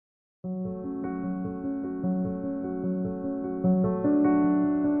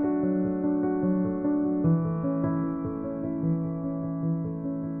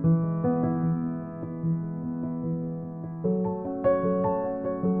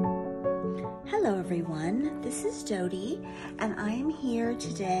Hello everyone, this is Jody and I am here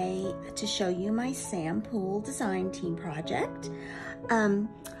today to show you my Poole design team project.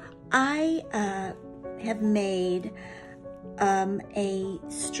 I have made a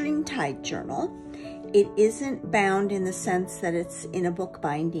string tied journal. It isn't bound in the sense that it's in a book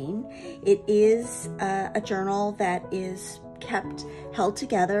binding. It is a journal that is held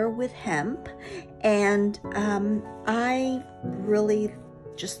together with hemp, and I really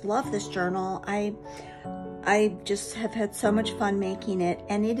just love this journal. I just have had so much fun making it,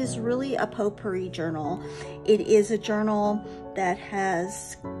 and it is really a potpourri journal. It is a journal that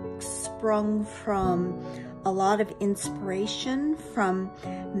has sprung from a lot of inspiration from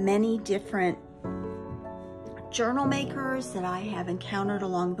many different journal makers that I have encountered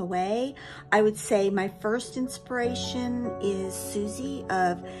along the way. I would say my first inspiration is Suzy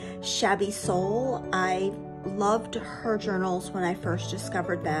of Shabby. I loved her journals when I first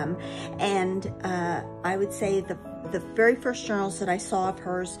discovered them, and I would say the very first journals that I saw of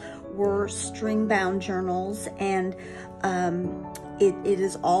hers were string-bound journals, and it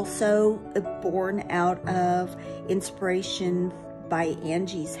is also born out of inspiration by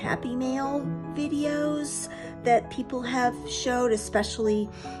Angie's Happy Mail videos that people have showed, especially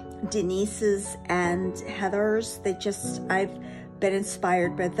Denise's and Heather's. I've been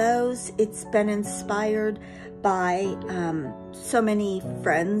inspired by those. It's been inspired by so many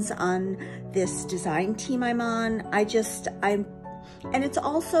friends on this design team I'm on. And it's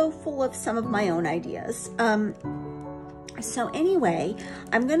also full of some of my own ideas. So anyway,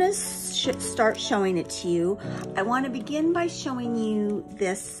 I'm gonna start showing it to you. I want to begin by showing you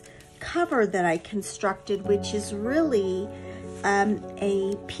this cover that I constructed, which is really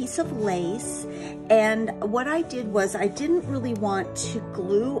a piece of lace. And what I did was I didn't really want to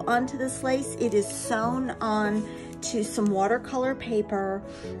glue onto this lace. It is sewn on to some watercolor paper,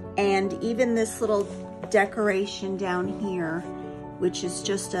 and even this little decoration down here, which is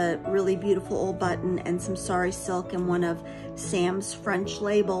just a really beautiful old button and some sari silk and one of Sam's French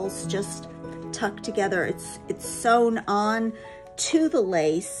labels just tucked together. It's sewn on to the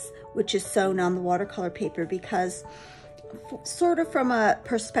lace, which is sewn on the watercolor paper, because sort of from a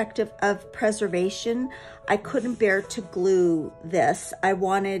perspective of preservation, I couldn't bear to glue this. I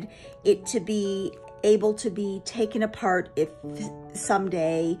wanted it to be able to be taken apart if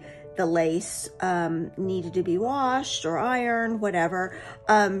someday the lace needed to be washed or ironed, whatever.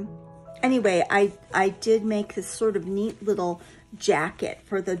 Anyway, I did make this sort of neat little jacket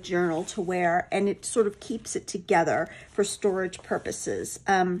for the journal to wear, and it sort of keeps it together for storage purposes.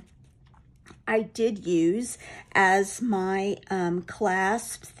 I did use as my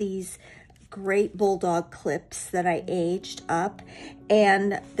clasps these great bulldog clips that I aged up,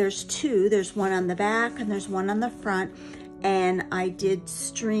 and there's two. There's one on the back and there's one on the front, and I did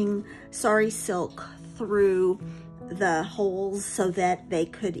string sari silk through the holes so that they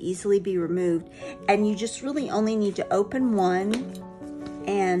could easily be removed. And you just really only need to open one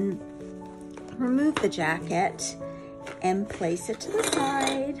and remove the jacket and place it to the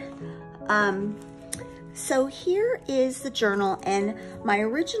side. So here is the journal, and my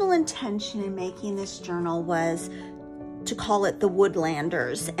original intention in making this journal was to call it the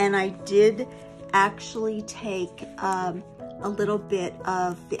Woodlanders, and I did actually take a little bit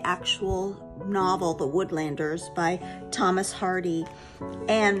of the actual novel, The Woodlanders by Thomas Hardy.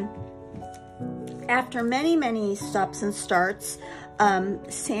 And after many stops and starts,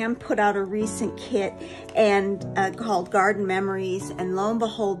 Sam put out a recent kit and called Garden Memories, and lo and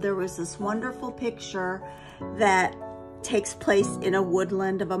behold, there was this wonderful picture that takes place in a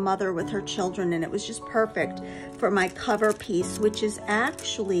woodland of a mother with her children, and it was just perfect for my cover piece, which is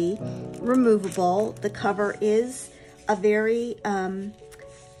actually removable. The cover is a very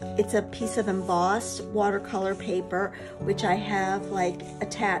it's a piece of embossed watercolor paper, which I have like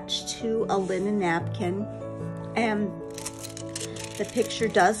attached to a linen napkin, and the picture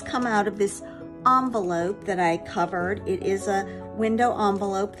does come out of this envelope that I covered. It is a window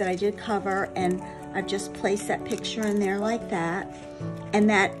envelope that I did cover, and I've just placed that picture in there like that. And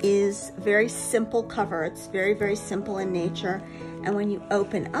that is very simple cover. It's very simple in nature. And when you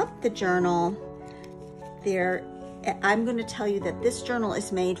open up the journal, I'm going to tell you that this journal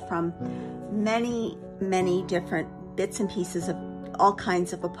is made from many different bits and pieces of all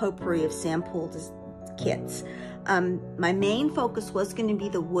kinds of a potpourri of Poole kits. My main focus was going to be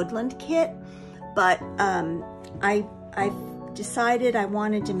the woodland kit, but I decided I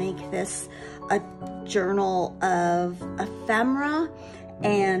wanted to make this a journal of ephemera,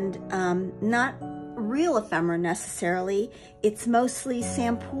 and not real ephemera necessarily. It's mostly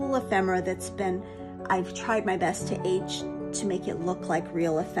Poole ephemera I've tried my best to age to make it look like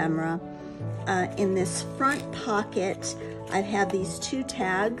real ephemera. in this front pocket, I have these 2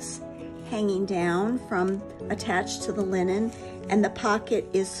 tags hanging down from attached to the linen, and the pocket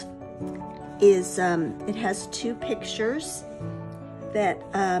is it has 2 pictures. That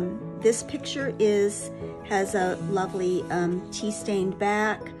this picture has a lovely tea-stained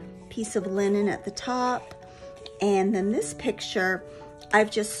back, piece of linen at the top, and then this picture,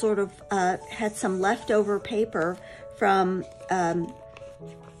 I've just sort of had some leftover paper from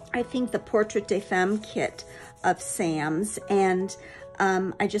I think the Portrait des Femmes kit of Sam's, and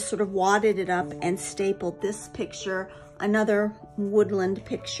I just sort of wadded it up and stapled this picture, another woodland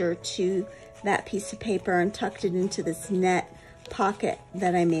picture, to that piece of paper and tucked it into this net pocket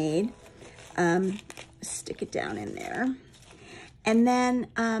that I made. Stick it down in there. And then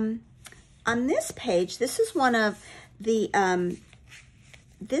on this page, this is one of the,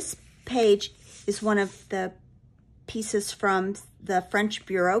 this page is one of the pieces from the French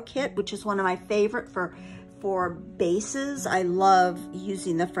Bureau kit, which is one of my favorite for bases. I love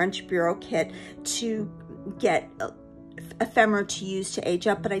using the French Bureau kit to get ephemera to use to age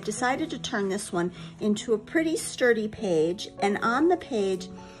up, but I decided to turn this one into a pretty sturdy page. And on the page,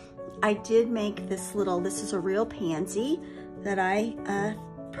 I did make this is a real pansy that I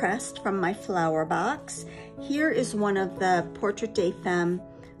pressed from my flower box. Here is one of the Portrait des Femmes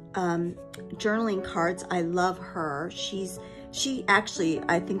journaling cards. I love her. She actually,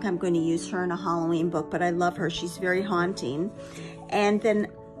 I think I'm going to use her in a Halloween book, but I love her. She's very haunting. And then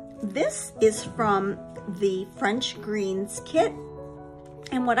this is from the French Greens kit.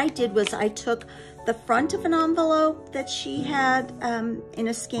 And what I did was I took the front of an envelope that she had in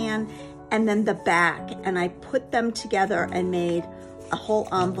a scan, and then the back, and I put them together and made a whole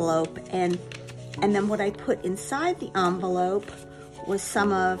envelope. And then what I put inside the envelope was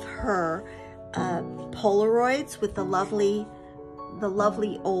some of her Polaroids with the lovely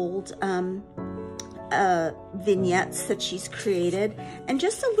old vignettes that she's created, and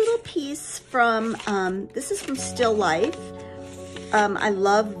just a little piece from, this is from Still Life. I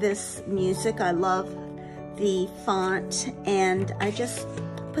love this music, I love the font, and I just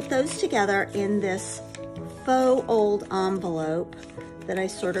put those together in this faux old envelope that I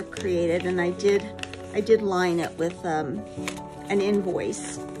sort of created, and I did line it with an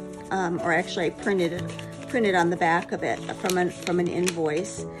invoice, or actually I printed on the back of it from an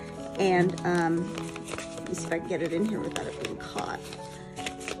invoice. And let me see if I can get it in here without it being caught.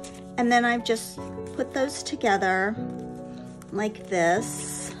 And then I've just put those together like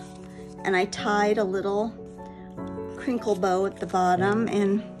this, and I tied a little crinkle bow at the bottom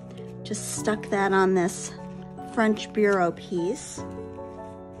and just stuck that on this French Bureau piece.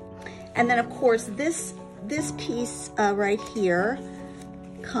 And then of course this piece right here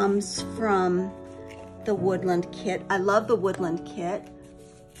comes from the Woodland kit. I love the Woodland kit.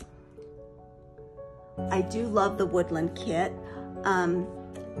 I do love the Woodland kit.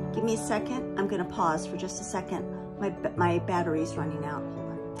 Give me a second. I'm gonna pause for just a second. My battery's running out.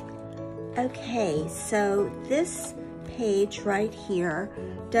 Hold on. Okay, so this page right here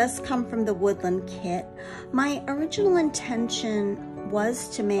does come from the Woodland kit. My original intention was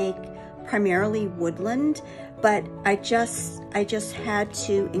to make primarily woodland, but I just had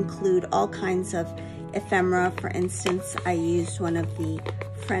to include all kinds of ephemera. For instance, I used one of the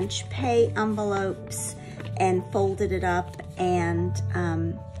French pay envelopes and folded it up, and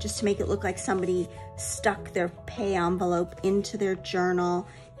just to make it look like somebody stuck their pay envelope into their journal.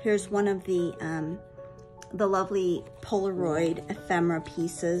 Here's one of the lovely Polaroid ephemera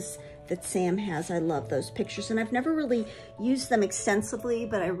pieces that Sam has. I love those pictures, and I've never really used them extensively,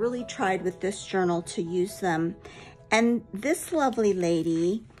 but I really tried with this journal to use them. And this lovely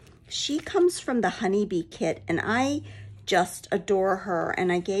lady, she comes from the Honeybee kit, and I just adore her,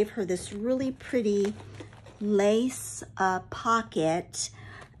 and I gave her this really pretty lace pocket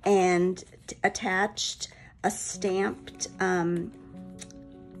and attached a stamped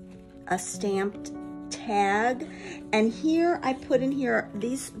tag. And here I put in here,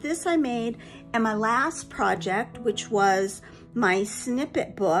 this I made in my last project, which was my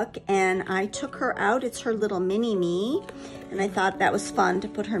snippet book, and I took her out. It's her little mini me, and I thought that was fun to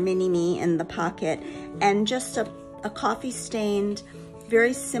put her mini me in the pocket, and just a coffee stained,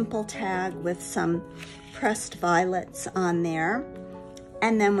 very simple tag with some pressed violets on there.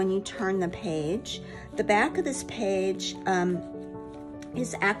 And then when you turn the page, the back of this page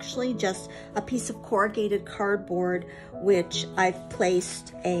is actually just a piece of corrugated cardboard, which I've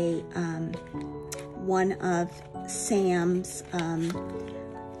placed one of Sam's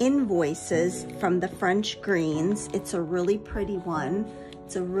invoices from the French Greens. It's a really pretty one.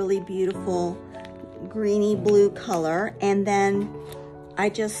 It's a really beautiful greeny blue color. And then I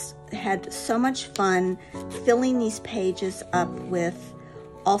just had so much fun filling these pages up with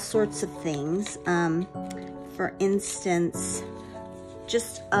all sorts of things. For instance,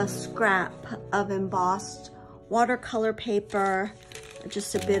 just a scrap of embossed watercolor paper,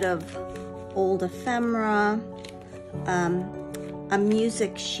 just a bit of old ephemera, a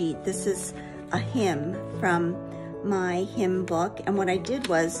music sheet. This is a hymn from my hymn book, and what I did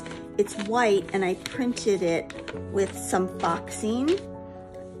was, it's white and I printed it with some foxing,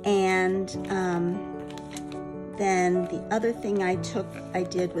 and then the other thing I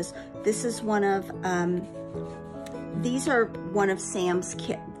did was, this is one of, these are one of Sam's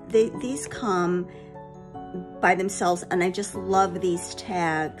kits. These come by themselves, and I just love these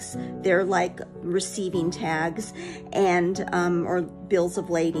tags. They're like receiving tags, and or bills of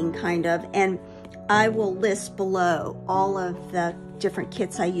lading kind of, and I will list below all of the different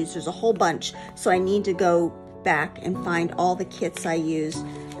kits I use. There's a whole bunch, so I need to go back and find all the kits I use.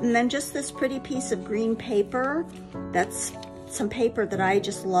 And then just this pretty piece of green paper. That's some paper that I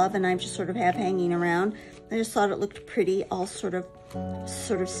just love and I just sort of have hanging around. I just thought it looked pretty, all sort of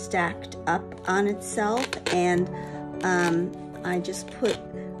stacked up on itself. And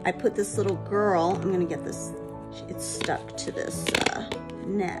I put this little girl, I'm gonna get this, it's stuck to this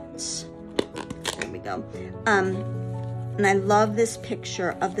net. There we go. And I love this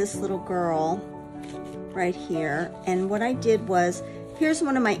picture of this little girl right here. And what I did was, here's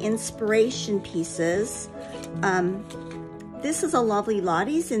one of my inspiration pieces. This is a lovely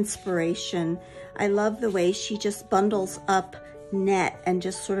Lottie's inspiration. I love the way she just bundles up net and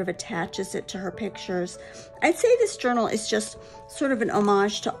just sort of attaches it to her pictures. I'd say this journal is just sort of an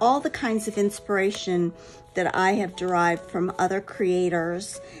homage to all the kinds of inspiration that I have derived from other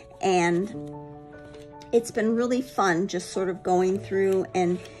creators, and it's been really fun just sort of going through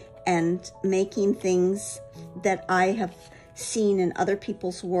and making things that I have seen in other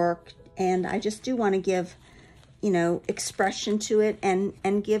people's work, and I just do want to give, you know, expression to it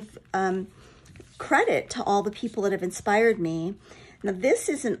and give credit to all the people that have inspired me. Now this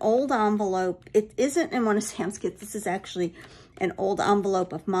is an old envelope. It isn't in one of Sam's kits. This is actually an old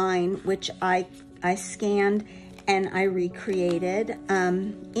envelope of mine, which I scanned and I recreated.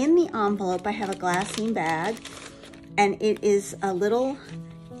 In the envelope, I have a glassine bag, and it is a little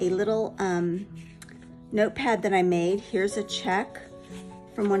notepad that I made. Here's a check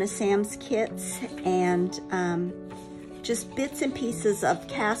from one of Sam's kits, and just bits and pieces of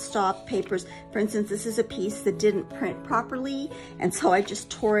cast off papers. For instance, this is a piece that didn't print properly, and so I just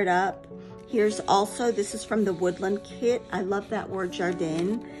tore it up. Here's also, this is from the Woodland kit. I love that word,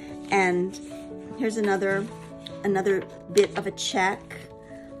 jardin. And here's another bit of a check,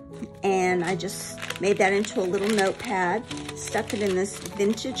 and I just made that into a little notepad, stuck it in this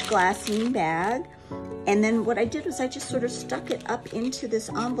vintage glassine bag, and then what I did was I just sort of stuck it up into this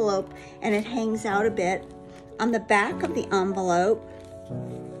envelope, and it hangs out a bit. On the back of the envelope,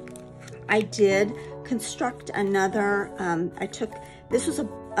 I did construct another, this was a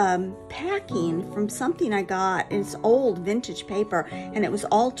packing from something I got, and it's old vintage paper, and it was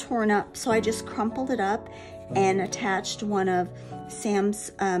all torn up, so I just crumpled it up and attached one of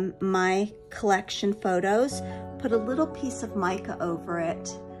Sam's my collection photos, put a little piece of mica over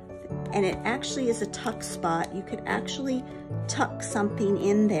it, and it actually is a tuck spot. You could actually tuck something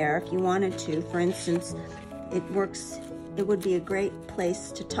in there if you wanted to. For instance, it would be a great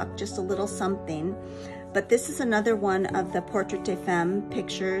place to tuck just a little something. But this is another one of the Portrait de Femme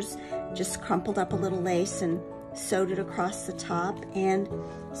pictures, just crumpled up a little lace and sewed it across the top. And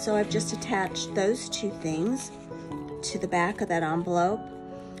so I've just attached those two things to the back of that envelope.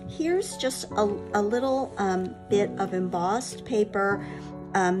 Here's just a little bit of embossed paper,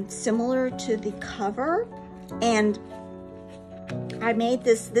 similar to the cover. And I made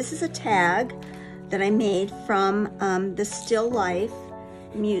this is a tag that I made from the Still Life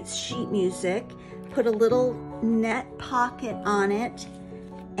sheet music. Put a little net pocket on it,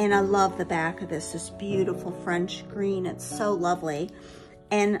 and I love the back of this beautiful French green. It's so lovely.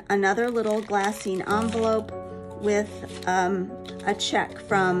 And another little glassine envelope with a check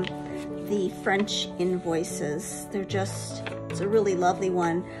from the French invoices. It's a really lovely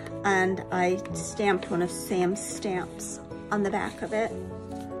one. And I stamped one of Sam's stamps on the back of it.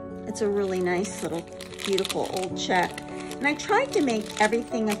 It's a really nice little beautiful old check. And I tried to make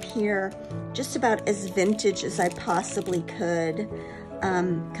everything up here just about as vintage as I possibly could,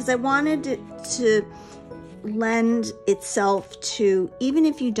 because I wanted it to lend itself to, even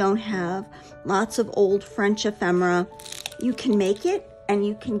if you don't have lots of old French ephemera, you can make it and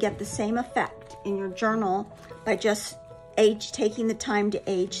you can get the same effect in your journal by just taking the time to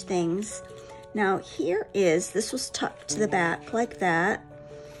age things. Now this was tucked to the back like that.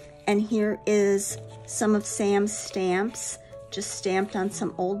 And here is some of Sam's stamps, just stamped on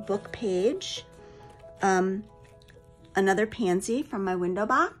some old book page. Another pansy from my window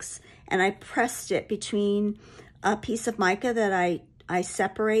box, and I pressed it between a piece of mica that I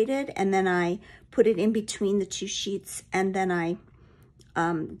separated, and then I put it in between the two sheets, and then I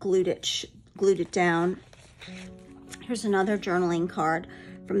glued it down. Here's another journaling card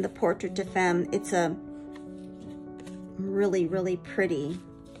from the Portrait de Femme. It's a really, really pretty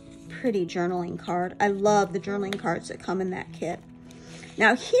journaling card. I love the journaling cards that come in that kit.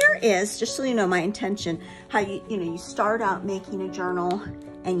 Now here is, just so you know my intention, how you start out making a journal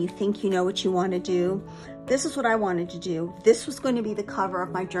and you think you know what you want to do. This is what I wanted to do. This was going to be the cover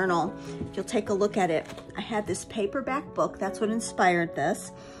of my journal. If you'll take a look at it, I had this paperback book. That's what inspired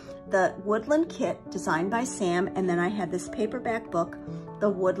this. The Woodland kit designed by Sam, and then I had this paperback book,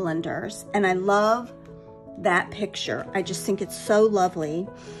 The Woodlanders, and I love that picture. I just think it's so lovely.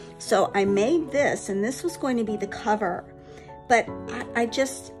 So I made this, and this was going to be the cover, but it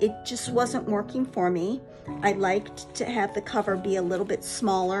just wasn't working for me. I liked to have the cover be a little bit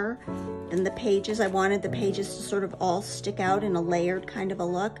smaller than the pages. I wanted the pages to sort of all stick out in a layered kind of a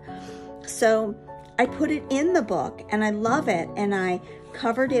look. So I put it in the book, and I love it, and I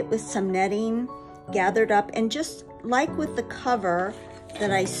covered it with some netting, gathered up, and just like with the cover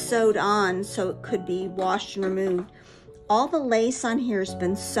that I sewed on so it could be washed and removed, all the lace on here has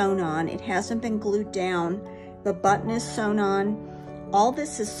been sewn on. It hasn't been glued down. The button is sewn on. All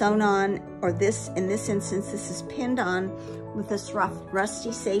this is sewn on, or in this instance, this is pinned on with this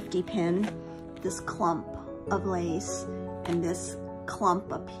rusty safety pin, this clump of lace, and this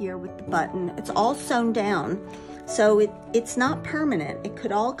clump up here with the button. It's all sewn down, so it's not permanent. It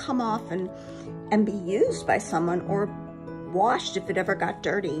could all come off and be used by someone or washed if it ever got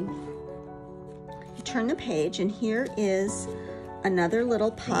dirty. You turn the page, and here is another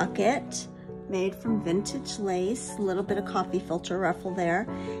little pocket made from vintage lace, a little bit of coffee filter ruffle there,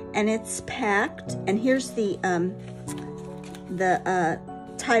 and it's packed. And here's the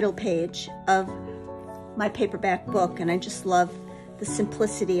title page of my paperback book, and I just love the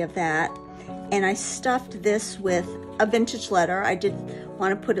simplicity of that. And I stuffed this with a vintage letter. I did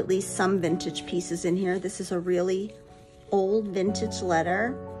want to put at least some vintage pieces in here. This is a really old vintage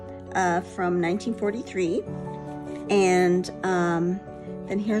letter from 1943, and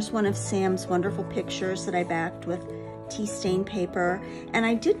then here's one of Sam's wonderful pictures that I backed with tea stain paper, and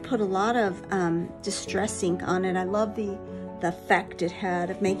I did put a lot of distress ink on it. I love the effect it had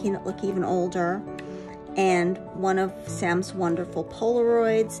of making it look even older. And one of Sam's wonderful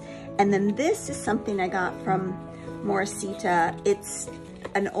Polaroids, and then this is something I got from Morrisita. It's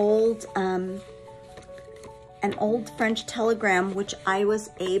an old French telegram, which I was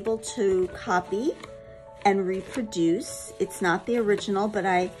able to copy and reproduce. It's not the original, but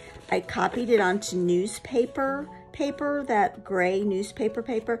I copied it onto newspaper paper, that gray newspaper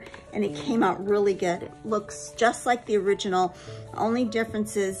paper, and it came out really good. It looks just like the original. The only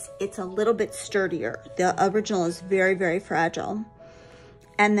difference is it's a little bit sturdier. The original is very, very fragile.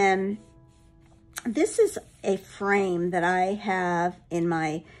 And then this is a frame that I have in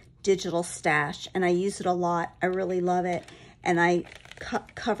my digital stash, and I use it a lot. I really love it. And I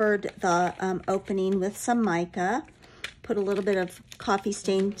covered the opening with some mica, put a little bit of coffee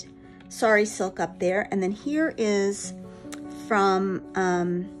stained sari silk up there, and then here is from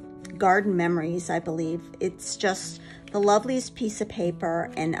Garden Memories, I believe. It's just the loveliest piece of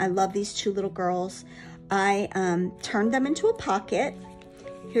paper, and I love these two little girls. I turned them into a pocket.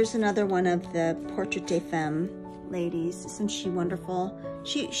 Here's another one of the Portrait de Femme ladies. Isn't she wonderful?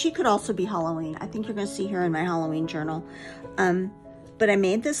 She could also be Halloween. I think you're going to see her in my Halloween journal. But I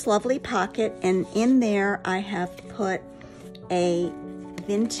made this lovely pocket, and in there I have put a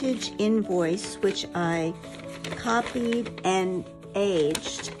vintage invoice, which I copied and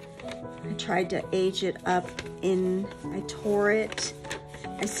aged. I tried to age it up I tore it,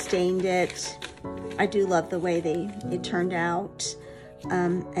 I stained it. I do love the way it turned out.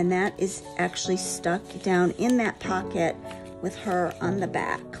 And that is actually stuck down in that pocket with her on the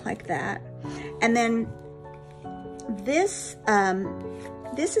back like that. And then this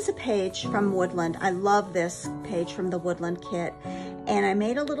is a page from Woodland. I love this page from the Woodland kit. And I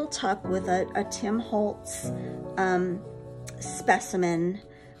made a little tuck with a Tim Holtz specimen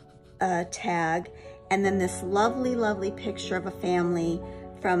tag. And then this lovely, lovely picture of a family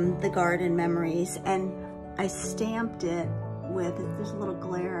from the Garden Memories. And I stamped it with, there's a little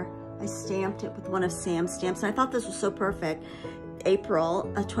glare, I stamped it with one of Sam's stamps. And I thought this was so perfect.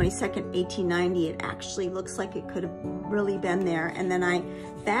 April 22nd, 1890. It actually looks like it could have really been there. And then I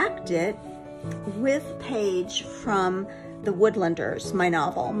backed it with page from the Woodlanders, my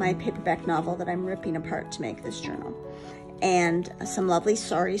novel, my paperback novel that I'm ripping apart to make this journal. And some lovely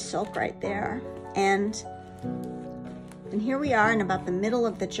sari silk right there. And here we are in about the middle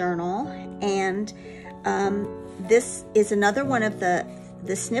of the journal. And this is another one of the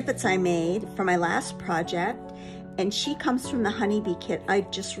snippets I made for my last project. And she comes from the Honeybee kit. I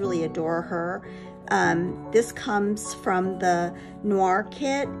just really adore her. This comes from the Noir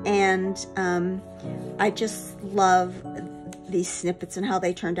kit, and I just love these snippets and how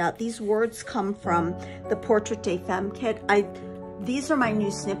they turned out. These words come from the Portrait des Femmes kit. These are my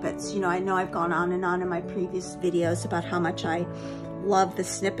new snippets. You know I've gone on in my previous videos about how much I love the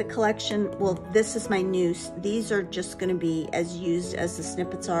snippet collection. Well, this is my new. These are just going to be as used as the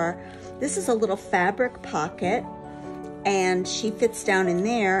snippets are. This is a little fabric pocket, and she fits down in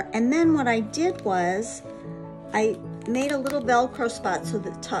there. And then what I did was I made a little Velcro spot so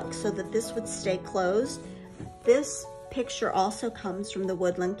that this would stay closed. This picture also comes from the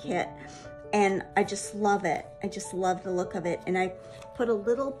Woodland kit, and I just love it. I just love the look of it. And I put a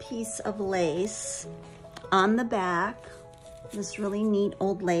little piece of lace on the back, this really neat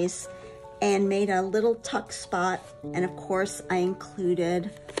old lace, and made a little tuck spot. And of course I included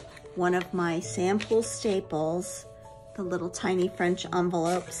one of my Sam Poole staples, the little tiny French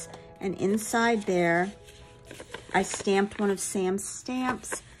envelopes, and inside there I stamped one of Sam's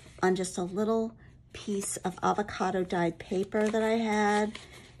stamps on just a little piece of avocado dyed paper that I had,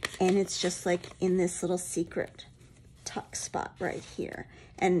 and it's just like in this little secret tuck spot right here,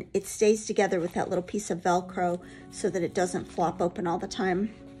 and it stays together with that little piece of Velcro so that it doesn't flop open all the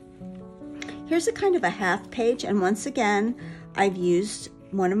time. Here's a kind of a half page, and once again I've used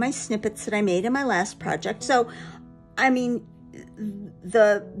one of my snippets that I made in my last project. So I mean,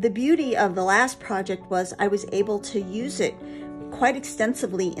 the beauty of the last project was I was able to use it quite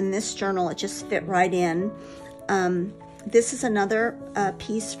extensively in this journal. It just fit right in. This is another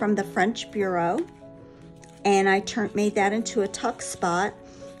piece from the French Bureau, and I made that into a tuck spot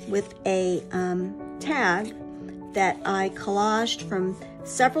with a tag that I collaged from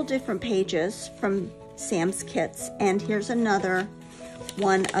several different pages from Sam's kits. And here's another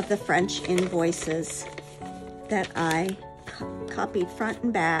one of the French invoices that I copied front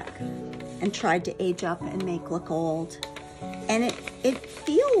and back and tried to age up and make look old. And it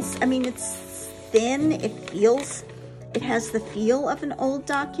feels, I mean, it's thin, it has the feel of an old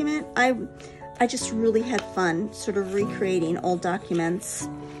document. I just really had fun sort of recreating old documents.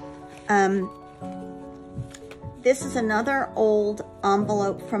 This is another old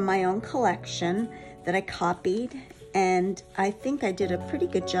envelope from my own collection that I copied, and I think I did a pretty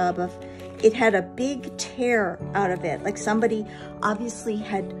good job of. It had a big tear out of it, like somebody obviously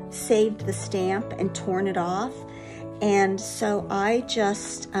had saved the stamp and torn it off. And so I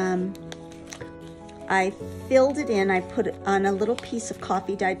just, I filled it in. I put it on a little piece of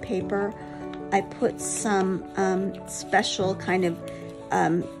coffee dyed paper. I put some special kind of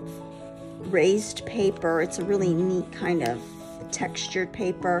raised paper. It's a really neat kind of textured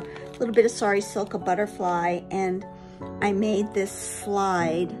paper. A little bit of sari silk, a butterfly, and I made this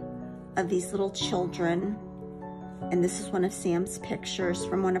slide of these little children, and this is one of Sam's pictures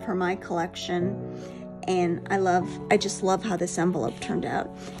from one of her My collection, and I just love how this envelope turned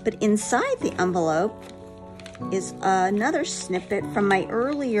out. But inside the envelope is another snippet from my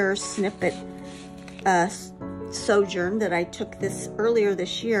earlier snippet sojourn that I took this earlier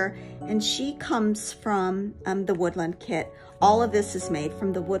this year, and she comes from the Woodland kit. All of this is made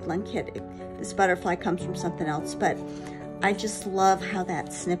from the Woodland kit. This butterfly comes from something else, but I just love how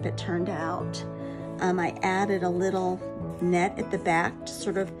that snippet turned out. I added a little net at the back to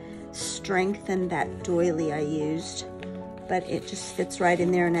sort of strengthen that doily I used, but it just fits right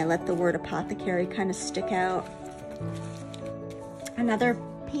in there, and I let the word apothecary kind of stick out. Another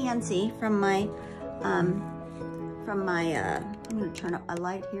pansy from my, I'm gonna turn up my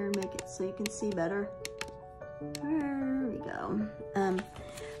light here and make it so you can see better. There we go.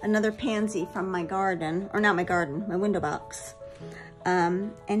 Another pansy from my garden, or not my garden, my window box.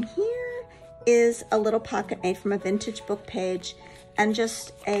 And here is a little pocket made from a vintage book page, and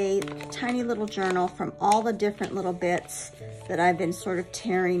just a tiny little journal from all the different little bits that I've been sort of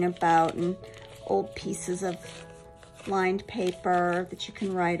tearing about, and old pieces of lined paper that you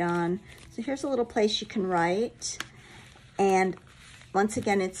can write on. So here's a little place you can write, and once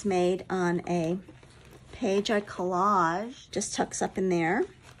again it's made on a page I collage, just tucks up in there.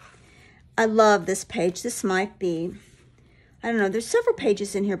 I love this page. This might be, I don't know, there's several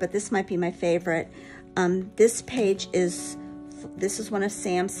pages in here, but this might be my favorite. This page is, this is one of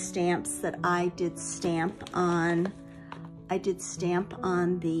Sam's stamps that I did stamp on. I did stamp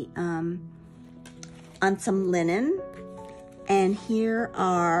on the, on some linen, And here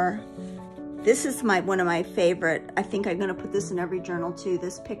are, this is one of my favorite. I think I'm gonna put this in every journal too.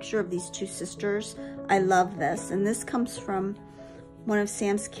 This picture of these two sisters. I love this. And this comes from one of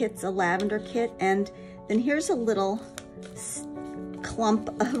Sam's kits, a lavender kit. And then here's a little clump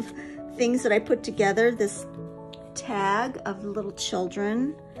of things that I put together. This tag of little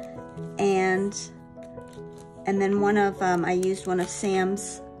children. And then one of, I used one of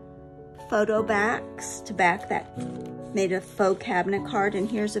Sam's photo backs to back that, made a faux cabinet card.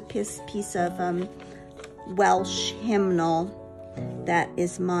 And here's a piece of Welsh hymnal that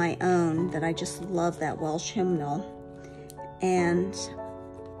is my own, that I just love, that Welsh hymnal. And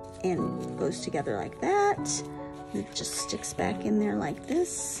it goes together like that. It just sticks back in there like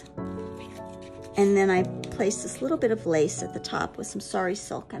this. And then I place this little bit of lace at the top with some sari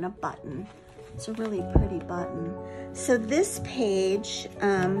silk and a button. It's a really pretty button. So this page,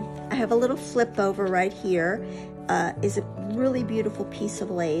 I have a little flip over right here, is a really beautiful piece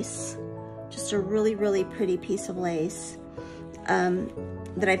of lace. Just a really, really pretty piece of lace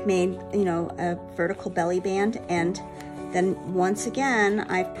that I've made, you know, a vertical belly band. And then once again,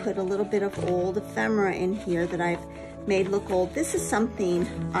 I've put a little bit of old ephemera in here that I've made look old. This is something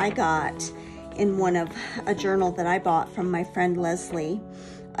I got in a journal that I bought from my friend Leslie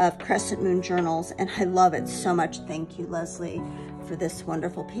of Crescent Moon Journals, and I love it so much. Thank you, Leslie, for this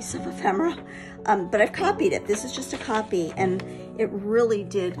wonderful piece of ephemera. But I've copied it. This is just a copy, and it really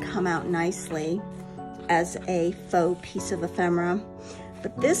did come out nicely as a faux piece of ephemera.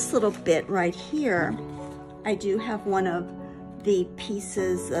 But this little bit right here, I do have one of the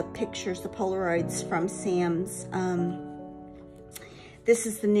pieces, the pictures, the Polaroids from Sam's. This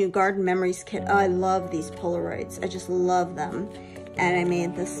is the new Garden Memories kit. Oh, I love these Polaroids. I just love them. And I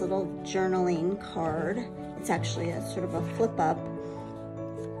made this little journaling card. It's actually a sort of a flip up.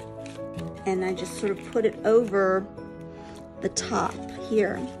 And I just sort of put it over the top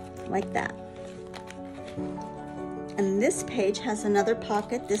here, like that. And this page has another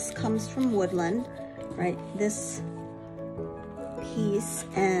pocket. This comes from Woodland, right? This piece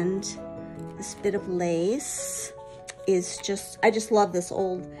and this bit of lace is just, I just love this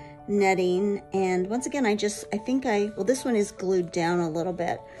old netting. And once again, well, this one is glued down a little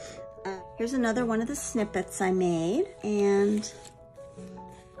bit. Here's another one of the snippets I made, and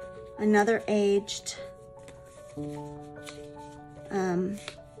another aged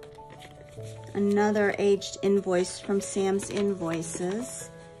invoice from Sam's Invoices.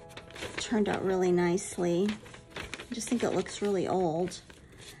 Turned out really nicely. I just think it looks really old.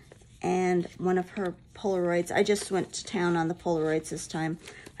 And one of her Polaroids. I just went to town on the Polaroids this time.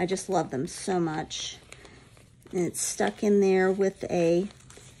 I just love them so much. And it's stuck in there with a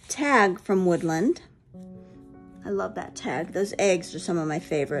tag from Woodland. I love that tag. Those eggs are some of my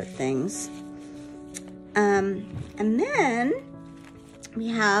favorite things. And then we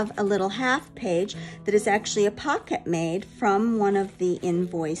have a little half page that is actually a pocket made from one of the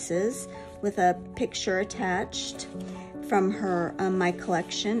invoices with a picture attached from her my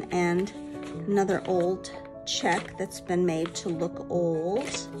collection, and another old check that's been made to look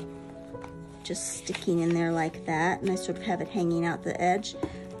old, just sticking in there like that. And I sort of have it hanging out the edge.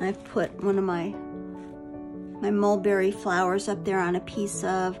 And I've put one of my mulberry flowers up there on a piece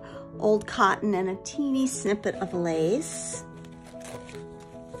of old cotton and a teeny snippet of lace.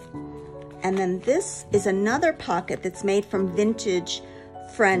 And then this is another pocket that's made from vintage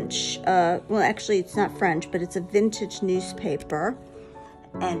French, well, actually it's not French, but it's a vintage newspaper.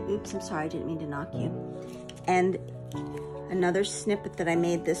 And oops, I'm sorry, I didn't mean to knock you. And another snippet that I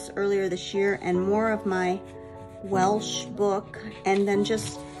made this earlier this year, and more of my Welsh book. And then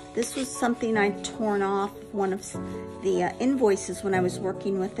just, this was something I'd torn off one of the invoices when I was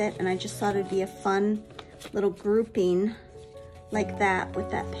working with it, and I just thought it'd be a fun little grouping like that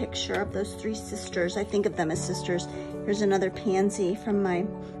with that picture of those three sisters. I think of them as sisters. Here's another pansy from my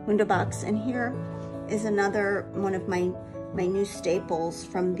window box, and here is another one of my new staples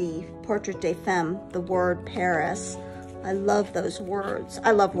from the Portrait des Femmes, the word Paris. I love those words.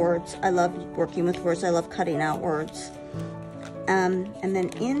 I love words. I love working with words. I love cutting out words. And then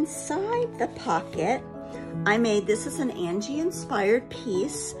inside the pocket, I made, this is an Angie inspired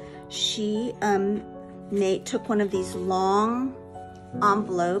piece. She took one of these long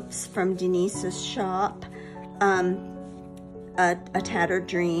envelopes from Denise's shop, a Tattered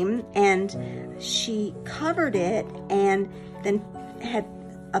Dream, and she covered it and then had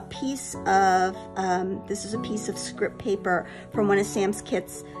a piece of, this is a piece of script paper from one of Sam's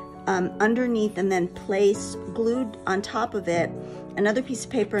kits underneath, and then glued on top of it another piece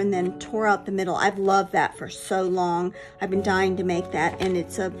of paper, and then tore out the middle. I've loved that for so long. I've been dying to make that, and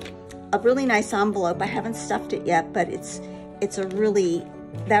it's a really nice envelope. I haven't stuffed it yet, but it's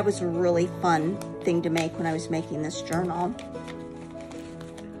that was a really fun thing to make when I was making this journal.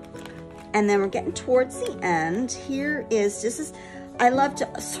 And then we're getting towards the end.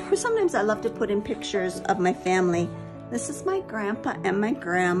 Sometimes I love to put in pictures of my family. This is my grandpa and my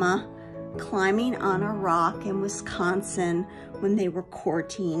grandma climbing on a rock in Wisconsin when they were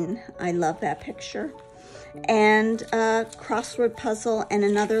courting. I love that picture. And a crossword puzzle and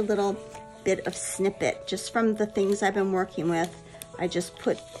another little bit of snippet just from the things I've been working with. I just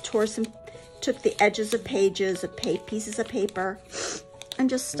took the edges of pages of pieces of paper and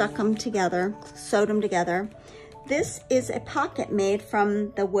just stuck them together, sewed them together. This is a pocket made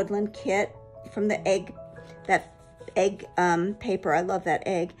from the Woodland kit, from the egg paper. I love that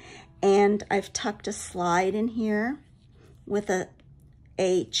egg. And I've tucked a slide in here with an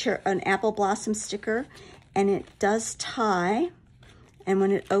apple blossom sticker, and it does tie. And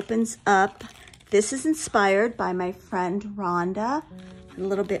when it opens up, this is inspired by my friend Rhonda, a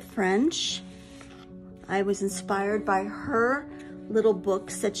little bit French. I was inspired by her little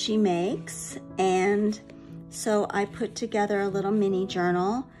books that she makes, and so I put together a little mini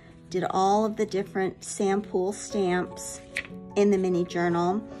journal, did all of the different Sam Poole stamps in the mini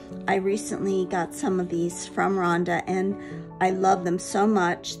journal. I recently got some of these from Rhonda and I love them so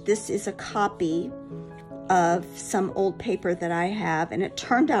much. This is a copy of some old paper that I have, and it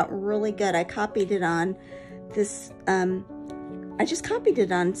turned out really good. I copied it on this, I just copied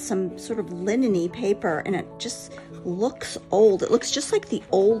it on some sort of linen-y paper, and it just looks old. It looks just like the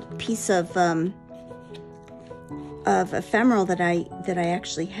old piece of ephemeral that I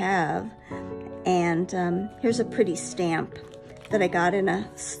actually have. And here's a pretty stamp that I got in a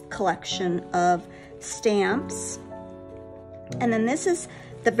collection of stamps. And then this is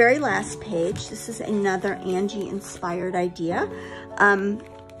the very last page. This is another Angie inspired idea.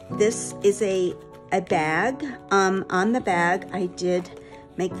 This is a bag. On the bag, I did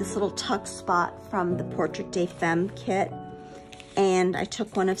make this little tuck spot from the Portrait des Femmes kit. And I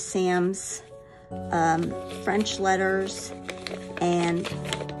took one of Sam's French letters and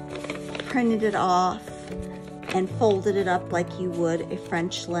printed it off and folded it up like you would a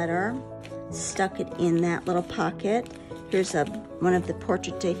French letter. Stuck it in that little pocket. Here's one of the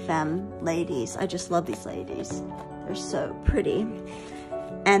Portrait des Femmes ladies. I just love these ladies. They're so pretty.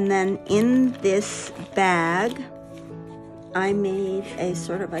 And then in this bag, I made a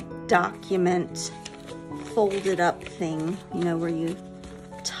sort of a document folded up thing, you know, where you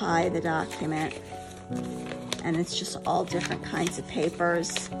tie the document. And it's just all different kinds of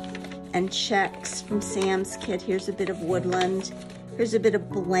papers and checks from Sam's kit. Here's a bit of Woodland. Here's a bit of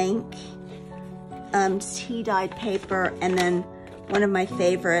blank tea-dyed paper, and then one of my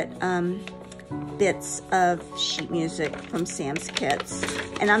favorite bits of sheet music from Sam's kits.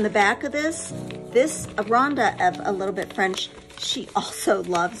 And on the back of this Rhonda of A Little Bit French, she also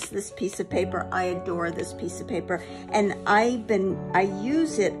loves this piece of paper. I adore this piece of paper, and I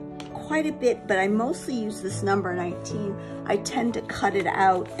use it quite a bit, but I mostly use this number 19. I tend to cut it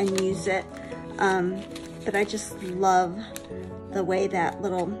out and use it, but I just love the way that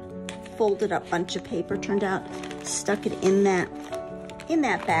little folded up bunch of paper turned out. Stuck it in that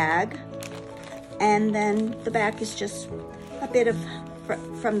bag, and then the back is just a bit of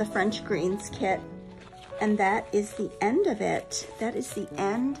from the French Greens kit, and that is the end of it. That is the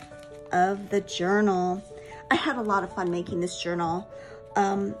end of the journal. I had a lot of fun making this journal.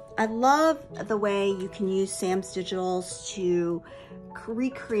 I love the way you can use Sam's Digitals to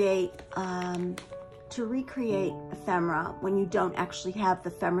recreate ephemera when you don't actually have the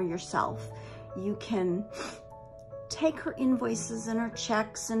ephemera yourself. You can take her invoices and her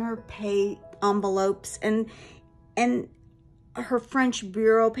checks and her pay envelopes and her French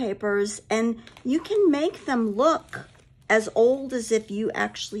bureau papers, and you can make them look as old as if you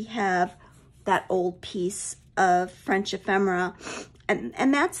actually have that old piece of French ephemera.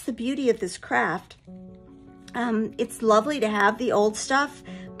 And that's the beauty of this craft. It's lovely to have the old stuff,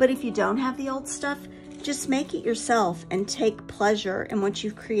 but if you don't have the old stuff, just make it yourself and take pleasure in what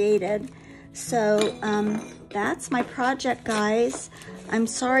you've created. So that's my project, guys. I'm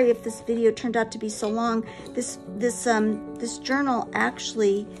sorry if this video turned out to be so long. This journal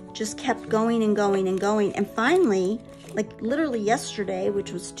actually just kept going and going and going, and finally, like literally yesterday,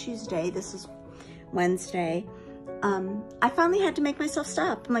 which was Tuesday, this is Wednesday, I finally had to make myself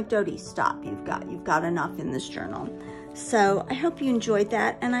stop. I'm like, Dodie, stop. You've got enough in this journal. So I hope you enjoyed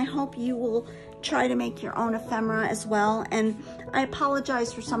that, and I hope you will try to make your own ephemera as well. And I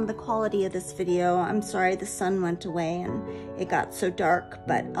apologize for some of the quality of this video. I'm sorry the sun went away and it got so dark,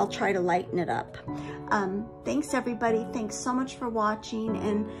 but I'll try to lighten it up. Thanks everybody. Thanks so much for watching,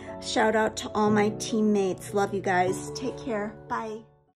 and shout out to all my teammates. Love you guys. Take care. Bye.